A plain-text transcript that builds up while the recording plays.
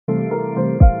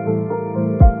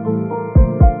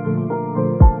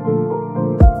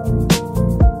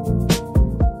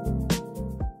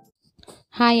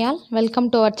Hi all, welcome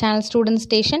to our channel Student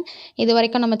Station. இது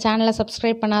வரைக்கும் நம்ம சேனலை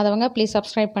சப்ஸ்கிரைப் பண்ணாதவங்க ப்ளீஸ்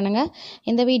சப்ஸ்கிரைப் பண்ணுங்கள்.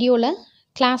 இந்த வீடியோவில்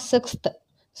class 6th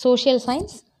Social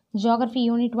Science Geography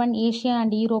Unit 1 Asia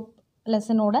and Europe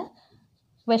லெசனோட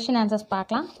question answers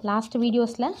பார்க்கலாம். லாஸ்ட்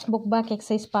வீடியோஸில் புக் பேக்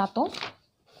எக்ஸசைஸ் பார்த்தோம்.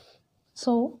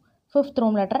 So 5th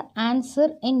Rome letter answer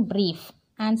in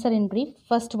brief.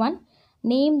 First one,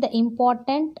 name the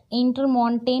important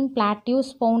intermontane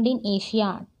plateaus found in Asia.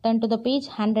 Turn to the page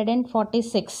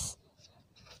 146.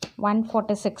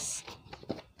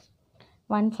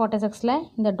 146ல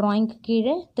இந்த drawing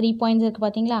கீழே 3 points இருக்கு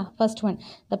பார்த்தீங்களா. First one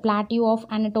the plateau of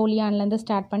Anatoliaன்லேருந்து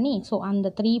start பண்ணி so அந்த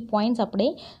 3 points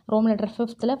அப்படியே Rome letter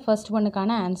 5th first ஒன்னுக்கான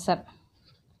answer.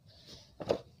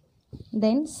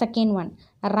 Then second one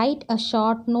write a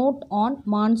short note on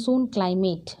monsoon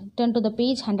climate. Turn to the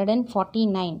page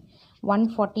 149.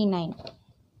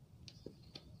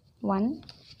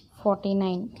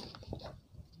 149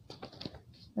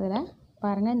 இதில்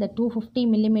பாருங்கள் இந்த 250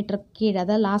 மில்லிமீட்டர் கீழே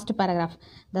அதாவது லாஸ்ட் பேராகிராஃப்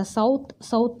த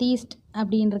சவுத் ஈஸ்ட்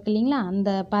அப்படின்னு இருக்கு இல்லைங்களா, அந்த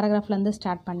பேராகிராஃப்லேருந்து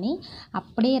ஸ்டார்ட் பண்ணி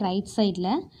அப்படியே ரைட் சைடில்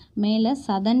மேலே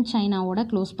சதர்ன் சைனாவோட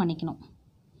க்ளோஸ் பண்ணிக்கணும்.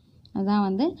 அதுதான்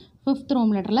வந்து 5th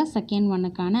ரோம் லெட்டரில் செகண்ட்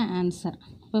ஒன்னுக்கான ஆன்சர்.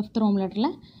 5th ரோம்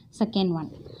லெட்டரில் செகண்ட் ஒன்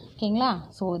ஓகேங்களா.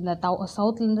 ஸோ இந்த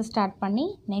சவுத்லேருந்து ஸ்டார்ட் பண்ணி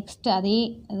நெக்ஸ்ட் அதே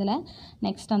இதில்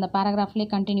நெக்ஸ்ட் அந்த பேராகிராஃப்லேயே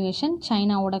கண்டினியூவேஷன்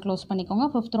சைனாவோட க்ளோஸ் பண்ணிக்கோங்க.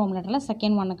 5th ரோம் லெட்டரில்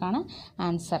second ஒன்னுக்கான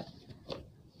answer.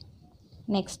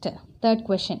 Next, third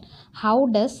question. How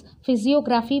does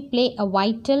physiography play a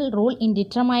vital role in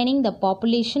determining the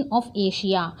population of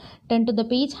Asia? Turn to the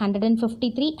page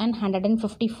 153 and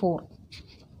 154.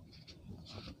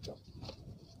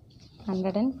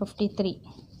 153.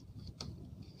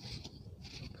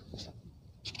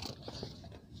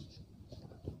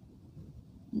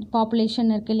 Population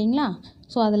இருக்கு இல்லைங்களா.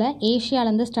 So அதில்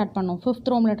ஏஷியாவிலேருந்து start பண்ணோம். 5th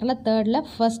Rome லெட்டரில் தேர்டில்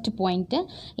first point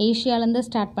ஏஷியாவிலேருந்து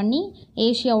start பண்ணி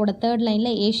ஏஷியாவோட third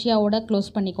லைனில் ஏஷியாவோட close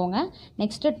பண்ணிக்கோங்க.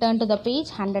 Next turn to the page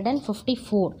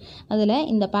 154. அதில்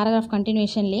இந்த பேராகிராஃப்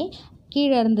கண்டினியூஷன்லேயே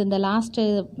கீழே இருந்து இந்த லாஸ்ட்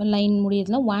லைன்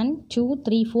முடியறதுல 1 2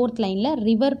 3 4th லைனில்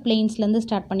ரிவர் பிளெயின்ஸ்லேருந்து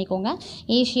ஸ்டார்ட் பண்ணிக்கோங்க.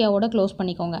 ஏஷியாவோட க்ளோஸ்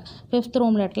பண்ணிக்கோங்க. 5th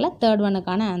ரோம் லெட்டரில் தேர்ட்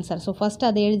ஒன்னுக்கான ஆன்சர். ஸோ ஃபஸ்ட்டு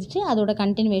அதை எழுதிட்டு அதோட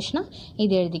கண்டினியூஷனாக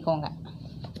இது எழுதிக்கோங்க.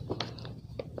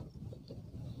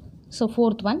 So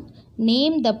fourth one,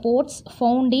 name the ports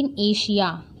found in Asia.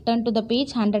 Turn to the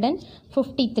page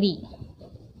 153.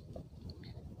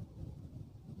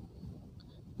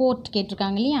 Board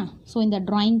கேட்டிருக்காங்க இல்லையா. ஸோ இந்த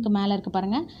ட்ராயிங்க்கு மேலே இருக்குது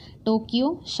பாருங்கள். Tokyo,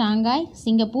 Shanghai,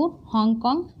 Singapore,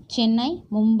 Hong Kong, Chennai,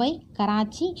 Mumbai,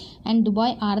 Karachi and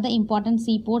Dubai R the important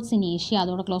sea ports in Asia.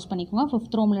 அதோட க்ளோஸ் பண்ணிக்கோங்க.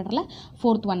 5th ரோம் லெட்டரில்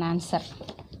 4th one answer.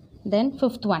 Then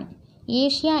 5th one,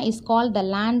 Asia is called the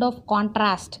land of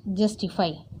contrast. Justify.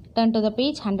 Turn to the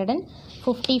page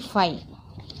 155.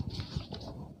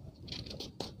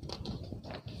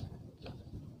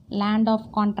 Land of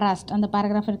contrast அந்த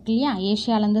paragraph இருக்கு இல்லையா,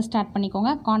 ஏஷியாவிலேருந்து start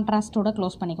பண்ணிக்கோங்க. கான்ட்ராஸ்டோட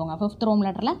close பண்ணிக்கோங்க. 5th Rome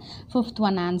லெட்டரில் 5th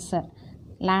one answer.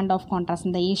 Land of contrast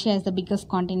இந்த Asia is the biggest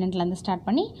கான்டினென்ட்லேருந்து start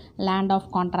பண்ணி land of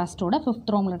கான்ட்ராஸ்டோட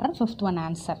 5th Rome letter 5th one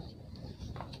answer.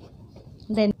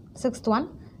 Then 6th one,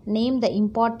 name the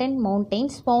important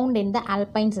mountains found in the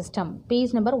alpine system.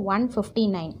 Page number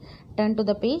 159. Turn to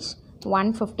the page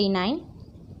 159.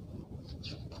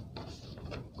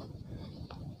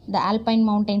 The alpine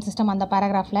mountain system அந்த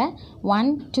பேராகிராஃபில் 1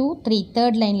 2 3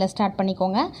 third லைனில் start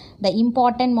பண்ணிக்கோங்க. the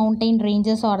important mountain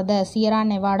ranges or the Sierra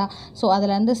Nevada. So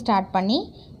அதிலேருந்து start பண்ணி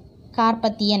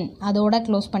கார்பத்தியன் அதோட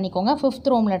close பண்ணிக்கோங்க. 5th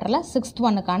Rome லெட்டரில் 6th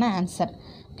ஒன்னுக்கான answer.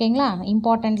 ஓகேங்களா.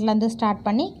 இம்பார்ட்டண்ட்லேருந்து start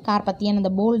பண்ணி கார்பத்தியன்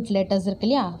அந்த போல்ட் லெட்டர்ஸ் இருக்கு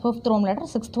இல்லையா. 5th ரோம் லெட்டர்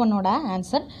 6th ஒன்னோட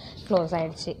ஆன்சர் க்ளோஸ்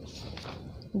ஆகிடுச்சு.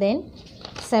 தென்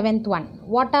 7th one,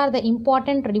 what are the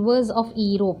important reverse of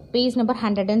Europe. Page number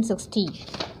 160.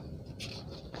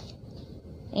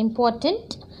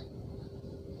 Important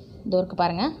இது இருக்குது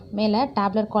பாருங்கள். மேலே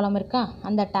டேப்லர் காலம் இருக்கா,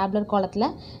 அந்த டேப்லர் காலத்தில்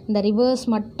இந்த ரிவர்ஸ்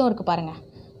மட்டும் இருக்குது பாருங்கள்.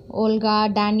 ஓல்கா,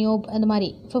 டேன்யூப் அது மாதிரி.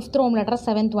 5th Rome letter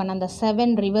 7th one அந்த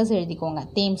 7 ரிவர்ஸ் எழுதிக்கோங்க.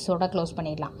 தேம்ஸோட க்ளோஸ்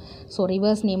பண்ணிடலாம். ஸோ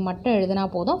ரிவர்ஸ் நேம் மட்டும் எழுதினா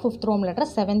போதும். 5th Rome letter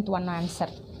 7th one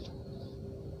answer.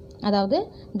 அதாவது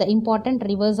த இம்பார்ட்டண்ட்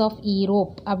ரிவர்ஸ் ஆஃப்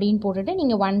ஈரோப் அப்படின்னு போட்டுட்டு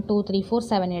நீங்கள் 1 2 3 4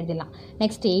 7 எழுதிடலாம்.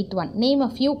 Next 8th one, name a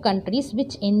few countries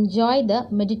which enjoy the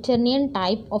Mediterranean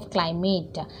type of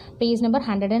climate. Page number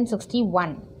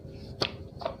 161.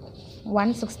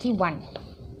 161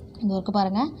 இது இருக்குது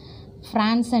பாருங்கள்.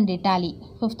 France and Italy.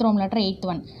 5th Rome letter 8th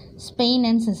one. Spain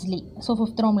and Sicily. So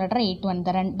 5th Rome letter 8th one.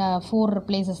 இந்த 4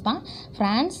 places தான்.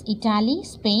 France, Italy,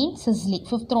 Spain, Sicily.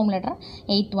 5th Rome letter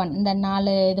 8th one. இந்த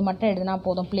 4 இது மட்டும் எழுதினா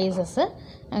போதும் பிளேசஸ்ஸு.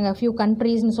 அங்கே ஃபியூ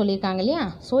கண்ட்ரீஸ்னு சொல்லியிருக்காங்க இல்லையா.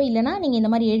 ஸோ இல்லைனா நீங்கள்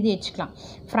இந்த மாதிரி எழுதி வச்சுக்கலாம்.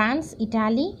 France,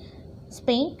 Italy,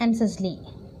 Spain and Sicily.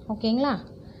 ஓகேங்களா.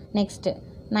 Next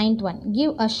Ninth one,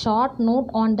 give a short note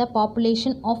on the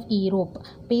population of Europe.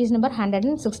 Page number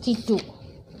 162.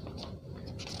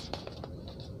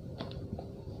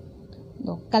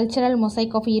 Cultural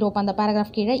mosaic of Europe அந்த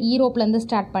paragraph கீழே ஈரோப்லேருந்து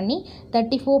ஸ்டார்ட் பண்ணி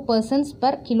 34 persons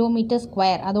per kilometer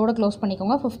square அதோட க்ளோஸ்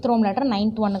பண்ணிக்கோங்க. 5th Rome letter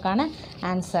 9th ஒன்னுக்கான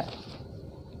answer.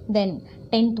 Then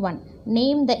 10th one,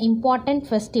 name the important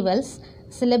festivals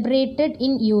celebrated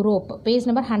in Europe. Page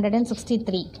number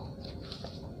 163.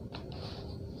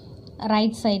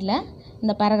 Right சைடில்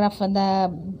இந்த paragraph அந்த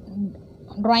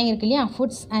drawing இருக்கு இல்லையா,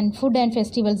 ஃபுட் அண்ட்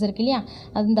ஃபெஸ்டிவல்ஸ் இருக்கு இல்லையா,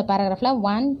 அது இந்த பேராகிராஃபில்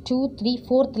 1 2 3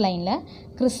 4th லைனில்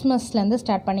கிறிஸ்மஸ்லேருந்து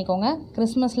ஸ்டார்ட் பண்ணிக்கோங்க.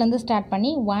 கிறிஸ்மஸ்லேருந்து ஸ்டார்ட்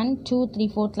பண்ணி 1 2 3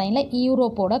 4th லைனில்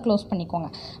யூரோப்போட க்ளோஸ் பண்ணிக்கோங்க.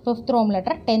 5th Rome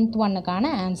letter 10th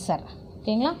ஒன்னுக்கான answer.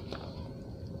 ஓகேங்களா?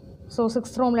 So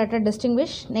 6th Rome letter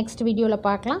distinguish next வீடியோவில்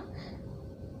பார்க்கலாம்.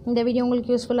 இந்த வீடியோ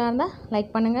உங்களுக்கு யூஸ்ஃபுல்லாக இருந்தால்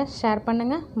லைக் பண்ணுங்கள், ஷேர்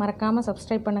பண்ணுங்கள், மறக்காமல்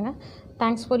சப்ஸ்கிரைப் பண்ணுங்கள்.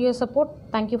 Thanks for your support.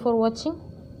 Thank you for watching.